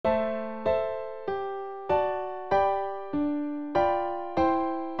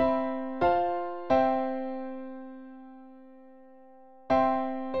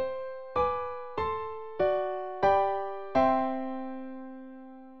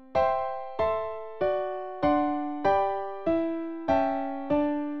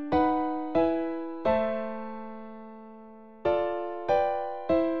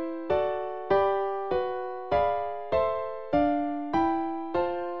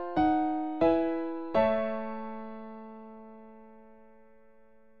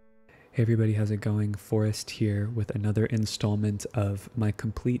Hey everybody, how's it going? Forrest here with another installment of my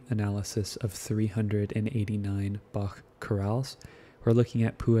complete analysis of 389 Bach chorales. We're looking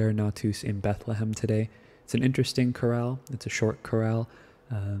at Puer Natus in Bethlehem today. It's an interesting chorale. It's a short chorale.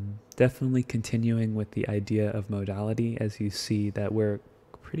 Definitely continuing with the idea of modality, as you see that we're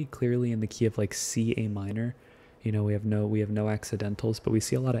pretty clearly in the key of like C, A minor. You know, we have no accidentals, but we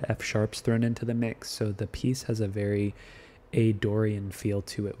see a lot of F sharps thrown into the mix. So the piece has a very a Dorian feel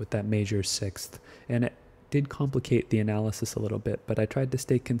to it with that major sixth, and it did complicate the analysis a little bit, but I tried to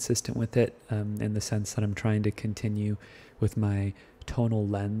stay consistent with it in the sense that I'm trying to continue with my tonal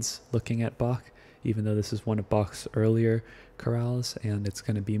lens looking at Bach, even though this is one of Bach's earlier chorales and it's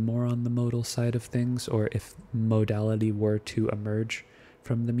going to be more on the modal side of things, or if modality were to emerge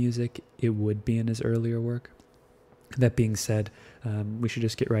from the music, it would be in his earlier work. That being said, we should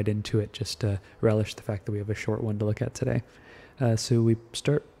just get right into it, just to relish the fact that we have a short one to look at today. So we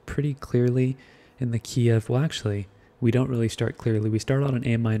start pretty clearly in the key of, well actually, we don't really start clearly. We start on an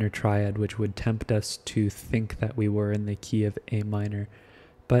A minor triad, which would tempt us to think that we were in the key of A minor.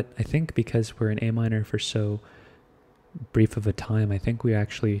 But I think because we're in A minor for so brief of a time, I think we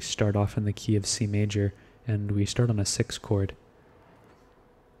actually start off in the key of C major, and we start on a 6 chord.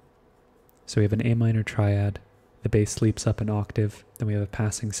 So we have an A minor triad. The bass leaps up an octave, then we have a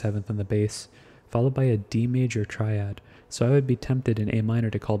passing seventh on the bass, followed by a D major triad. So I would be tempted in A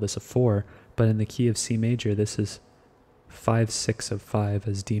minor to call this a 4, but in the key of C major, this is 5-6 of 5,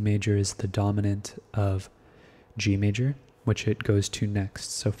 as D major is the dominant of G major, which it goes to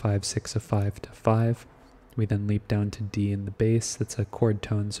next. So 5-6 of 5 to 5. We then leap down to D in the bass. That's a chord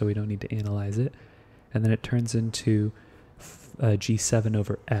tone, so we don't need to analyze it. And then it turns into G7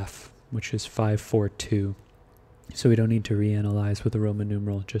 over F, which is 5-4-2. So we don't need to reanalyze with a Roman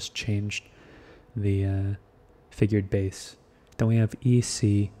numeral, just changed the figured bass. Then we have E,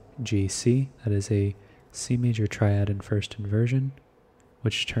 C, G, C. That is a C major triad in first inversion,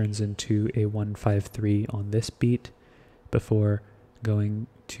 which turns into a 1-5-3 on this beat before going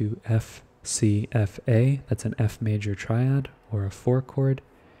to F, C, F, A. That's an F major triad or a 4 chord.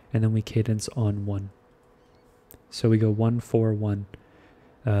 And then we cadence on 1. So we go 1-4-1.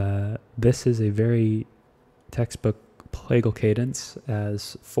 This is a very textbook plagal cadence,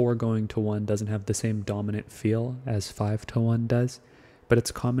 as 4 going to 1 doesn't have the same dominant feel as 5 to 1 does, but it's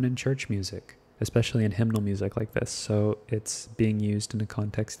common in church music, especially in hymnal music like this, so it's being used in a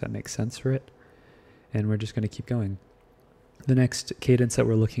context that makes sense for it, and we're just going to keep going. The next cadence that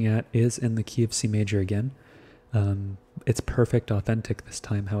we're looking at is in the key of C major again. It's perfect authentic this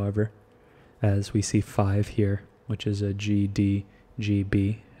time, however, as we see 5 here, which is a G, D, G,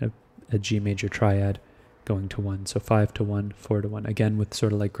 B, a G major triad, going to 1. So 5 to 1, 4 to 1. Again, with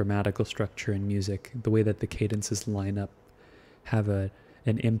sort of like grammatical structure in music, the way that the cadences line up have an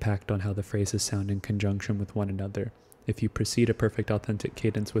impact on how the phrases sound in conjunction with one another. If you precede a perfect authentic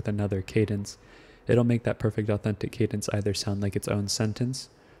cadence with another cadence, it'll make that perfect authentic cadence either sound like its own sentence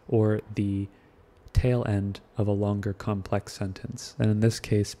or the tail end of a longer complex sentence. And in this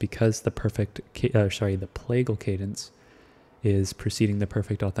case, because the plagal cadence is preceding the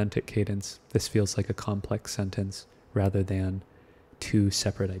perfect authentic cadence, this feels like a complex sentence rather than two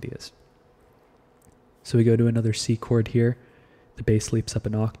separate ideas. So we go to another C chord here, the bass leaps up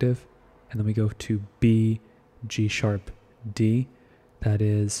an octave, and then we go to B, G sharp, D. That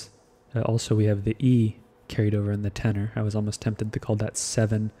is, also we have the E carried over in the tenor. I was almost tempted to call that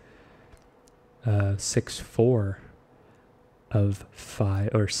 7-6-4 of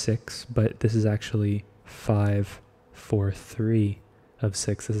 5 or 6, but this is actually 5-4-3 of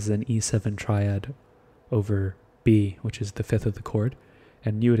 6. This is an E7 triad over B, which is the 5th of the chord,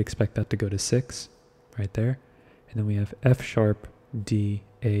 and you would expect that to go to 6 right there. And then we have F sharp, D,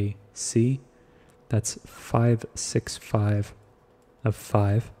 A, C. That's 5-6-5 of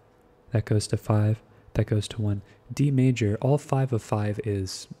 5. That goes to 5. That goes to 1. D major, all 5 of 5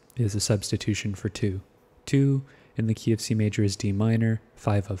 is a substitution for 2. 2 in the key of C major is D minor.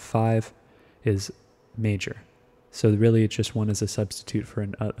 5 of 5 is major. So really it's just one as a substitute for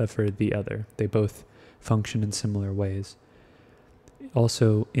the other. They both function in similar ways.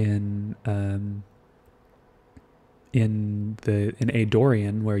 Also in A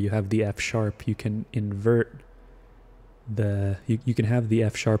Dorian, where you have the F sharp, you can invert you can have the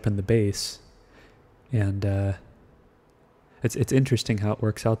F sharp in the bass, and it's interesting how it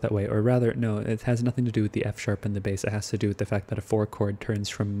works out that way. Or rather, no, it has nothing to do with the F sharp in the bass. It has to do with the fact that a 4 chord turns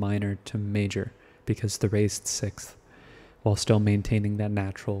from minor to major because the raised 6th, while still maintaining that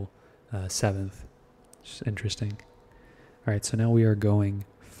natural 7th. Which is interesting. All right, so now we are going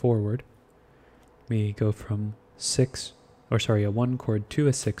forward. We go from a 1 chord to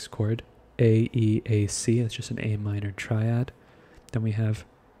a 6 chord, A, E, A, C. It's just an A minor triad. Then we have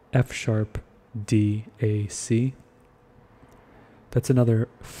F sharp, D, A, C. That's another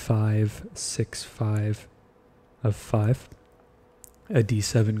 5, 6, 5 of 5. A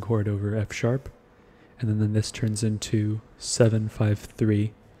D7 chord over F sharp. And then this turns into 7, 5,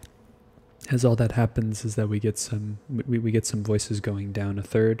 3. As all that happens is that we get some voices going down a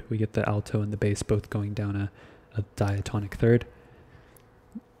third. We get the alto and the bass both going down a diatonic third.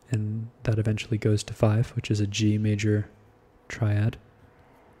 And that eventually goes to 5, which is a G major triad.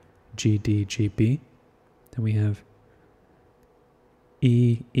 G, D, G, B. Then we have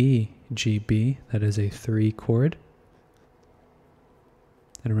E, E, G, B. That is a 3 chord.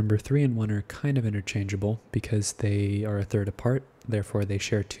 And remember, 3 and 1 are kind of interchangeable because they are a third apart. Therefore, they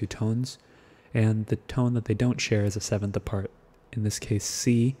share 2 tones. And the tone that they don't share is a 7th apart. In this case,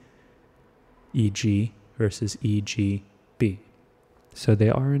 C, E, G versus E, G, B. So they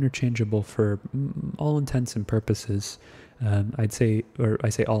are interchangeable for all intents and purposes. I say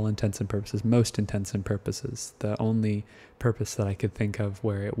all intents and purposes, most intents and purposes. The only purpose that I could think of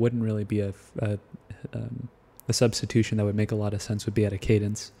where it wouldn't really be a substitution that would make a lot of sense would be at a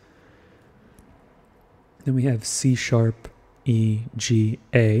cadence. Then we have C sharp, E, G,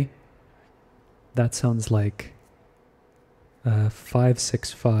 A. That sounds like 5,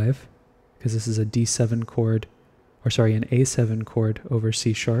 6, 5, because this is a D7 chord, or sorry, an A7 chord over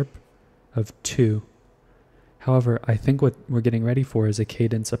C sharp of 2. However, I think what we're getting ready for is a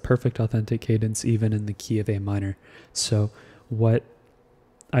cadence, a perfect authentic cadence, even in the key of A minor. So what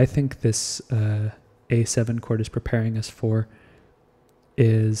I think this A7 chord is preparing us for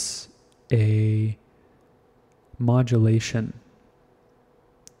is a modulation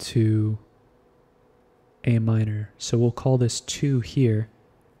to A minor. So we'll call this 2 here,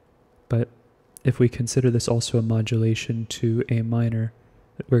 but if we consider this also a modulation to A minor,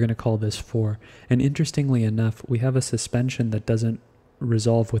 we're going to call this 4. And interestingly enough, we have a suspension that doesn't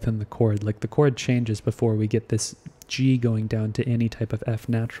resolve within the chord. Like the chord changes before we get this G going down to any type of F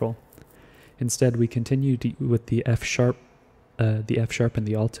natural. Instead, we continue with the F sharp and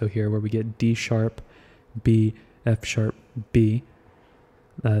the alto here, where we get D sharp, B, F sharp, B.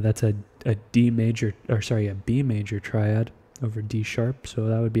 That's a B major triad over D sharp. So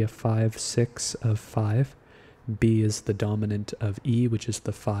that would be a 5, 6 of 5. B is the dominant of E, which is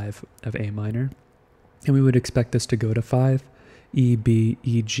the 5 of A minor. And we would expect this to go to 5. E, B,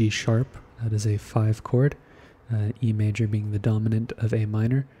 E, G sharp. That is a 5 chord. E major being the dominant of A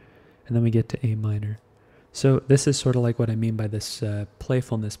minor. And then we get to A minor. So this is sort of like what I mean by this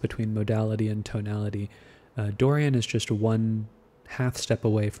playfulness between modality and tonality. Dorian is just one half step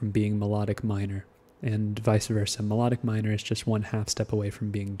away from being melodic minor, and vice versa. Melodic minor is just one half step away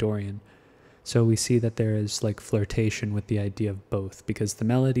from being Dorian. So we see that there is like flirtation with the idea of both, because the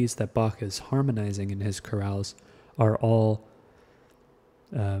melodies that Bach is harmonizing in his chorales are all,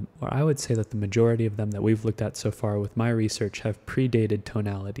 or I would say that the majority of them that we've looked at so far with my research have predated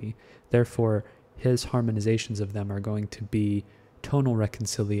tonality. Therefore, his harmonizations of them are going to be tonal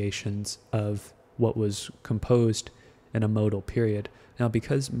reconciliations of what was composed in a modal period. Now,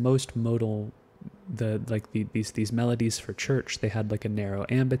 because most modal, these melodies for church, they had like a narrow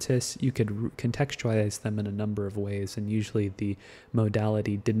ambitus, you could contextualize them in a number of ways, and usually the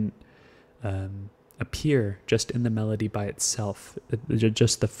modality didn't appear just in the melody by itself,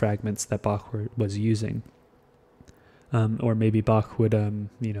 just the fragments that Bach was using. Or maybe Bach would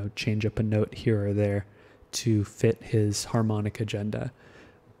change up a note here or there to fit his harmonic agenda.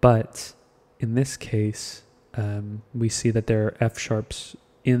 But in this case, we see that there are F sharps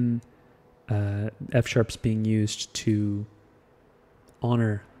being used to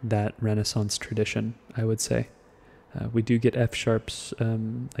honor that Renaissance tradition, I would say. We do get F sharps.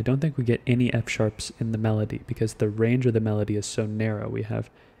 I don't think we get any F sharps in the melody because the range of the melody is so narrow. We have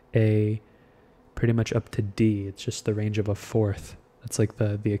A pretty much up to D. It's just the range of a fourth. That's like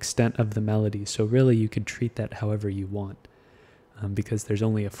the extent of the melody. So really you could treat that however you want. Because there's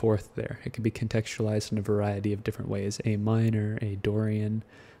only a fourth there. It can be contextualized in a variety of different ways. A minor, A Dorian,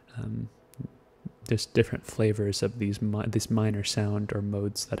 just different flavors of this minor sound or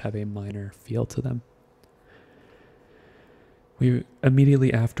modes that have a minor feel to them. We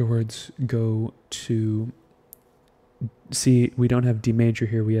immediately afterwards go to see, we don't have D major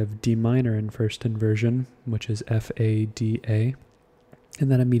here, we have D minor in first inversion, which is F, A, D, A.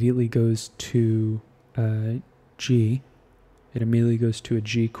 And that immediately goes to G. It immediately goes to a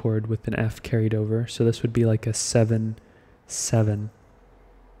G chord with an F carried over. So this would be like a 7, 7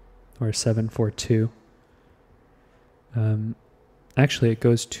 or a 7, 4, 2. Actually, it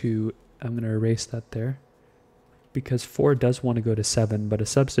goes to, I'm going to erase that there. because 4 does want to go to 7, but a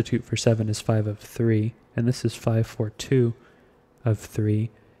substitute for 7 is 5 of 3, and this is 5, 4, 2 of 3,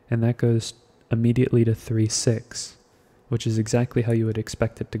 and that goes immediately to 3, 6, which is exactly how you would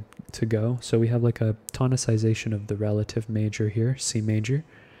expect it to go. So we have like a tonicization of the relative major here, C major,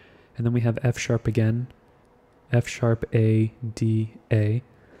 and then we have F sharp again, F sharp, A, D, A.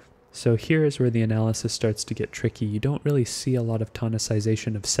 So here is where the analysis starts to get tricky. You don't really see a lot of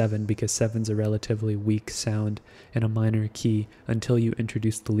tonicization of 7 because 7's a relatively weak sound in a minor key until you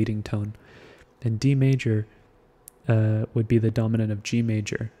introduce the leading tone. And D major would be the dominant of G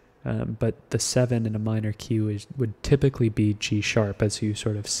major, but the 7 in a minor key would typically be G sharp, as you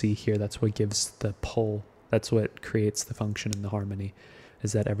sort of see here. That's what gives the pull. That's what creates the function in the harmony,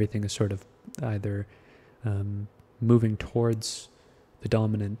 is that everything is sort of either moving towards the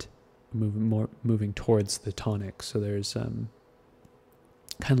dominant, moving towards the tonic. So there's kind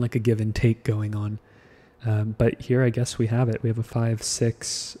of like a give and take going on. But here I guess we have it. We have a 5,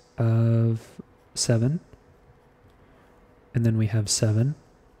 6 of 7. And then we have 7.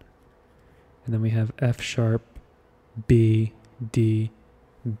 And then we have F sharp, B, D,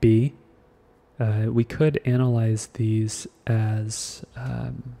 B. We could analyze these as,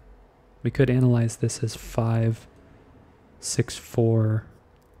 we could analyze this as 5, 6, 4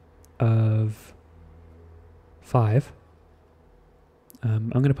 of 5. I'm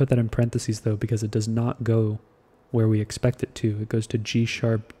going to put that in parentheses though, because it does not go where we expect it to. It goes to G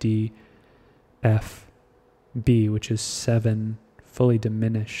sharp, D, F, B, which is 7 fully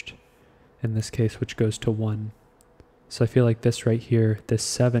diminished in this case, which goes to 1. So I feel like this right here, this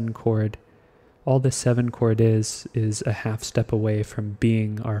 7 chord, all this 7 chord is a half step away from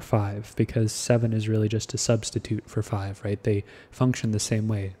being our 5, because 7 is really just a substitute for 5, right? They function the same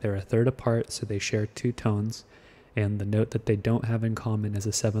way. They're a third apart, so they share 2 tones, and the note that they don't have in common is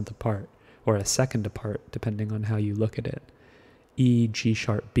a 7th apart, or a 2nd apart, depending on how you look at it. E, G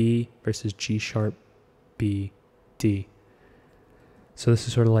sharp, B versus G sharp, B, D. So this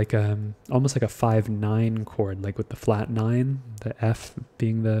is sort of like almost like a 5-9 chord, like with the flat 9, the F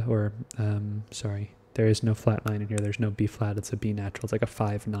being the, or sorry, there is no flat 9 in here. There's no B flat. It's a B natural. It's like a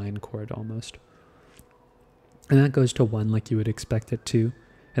 5-9 chord almost. And that goes to 1 like you would expect it to.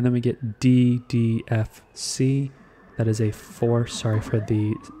 And then we get D, D, F, C. That is a 4, sorry for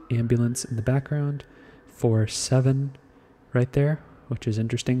the ambulance in the background, 4, 7 right there, which is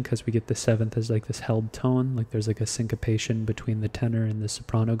interesting because we get the 7th as like this held tone, like there's like a syncopation between the tenor and the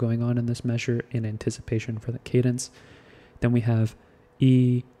soprano going on in this measure in anticipation for the cadence. Then we have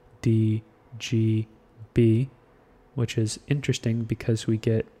E, D, G, B, which is interesting because we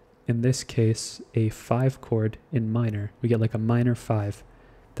get, in this case, a 5 chord in minor. We get like a minor 5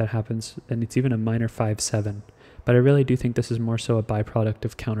 that happens, and it's even a minor 5-7. But I really do think this is more so a byproduct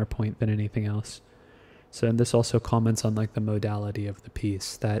of counterpoint than anything else. So, and this also comments on like the modality of the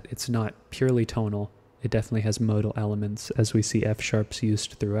piece, that it's not purely tonal. It definitely has modal elements, as we see F sharps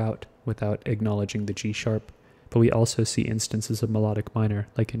used throughout without acknowledging the G sharp. But we also see instances of melodic minor,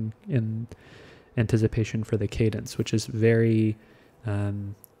 like in anticipation for the cadence, which is very a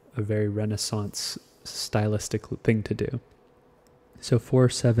very Renaissance stylistic thing to do. So 4,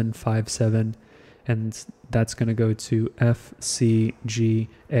 7, 5, 7. And that's going to go to F, C, G,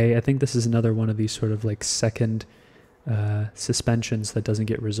 A. I think this is another one of these sort of like second suspensions that doesn't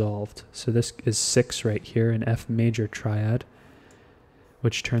get resolved. So this is 6 right here, an F major triad,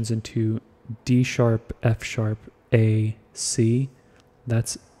 which turns into D sharp, F sharp, A, C.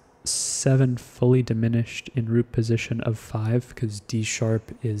 That's 7 fully diminished in root position of 5, because D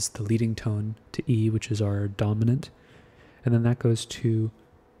sharp is the leading tone to E, which is our dominant. And then that goes to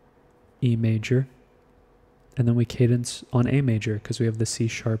E major, and then we cadence on A major because we have the C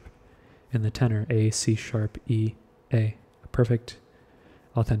sharp in the tenor, A, C sharp, E, A. A perfect,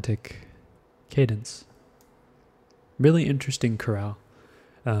 authentic cadence. Really interesting chorale.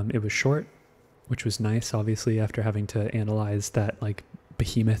 It was short, which was nice, obviously, after having to analyze that like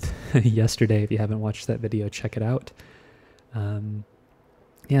behemoth yesterday. If you haven't watched that video, check it out.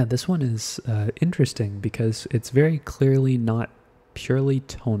 Yeah, this one is interesting because it's very clearly not purely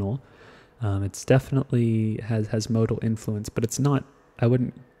tonal. It's definitely has modal influence, but it's not, I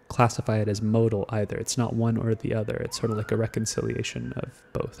wouldn't classify it as modal either. It's not one or the other. It's sort of like a reconciliation of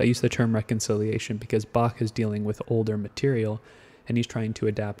both. I use the term reconciliation because Bach is dealing with older material and he's trying to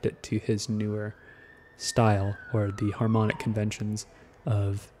adapt it to his newer style, or the harmonic conventions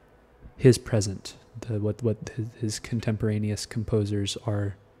of his present, what his contemporaneous composers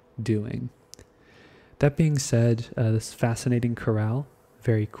are doing. That being said, this fascinating chorale,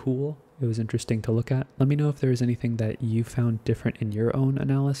 very cool. It was interesting to look at. Let me know if there was anything that you found different in your own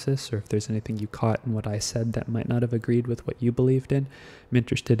analysis, or if there's anything you caught in what I said that might not have agreed with what you believed in. I'm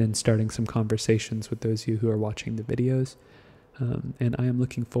interested in starting some conversations with those of you who are watching the videos. And I am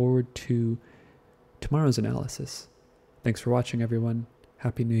looking forward to tomorrow's analysis. Thanks for watching, everyone.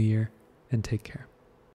 Happy New Year, and take care.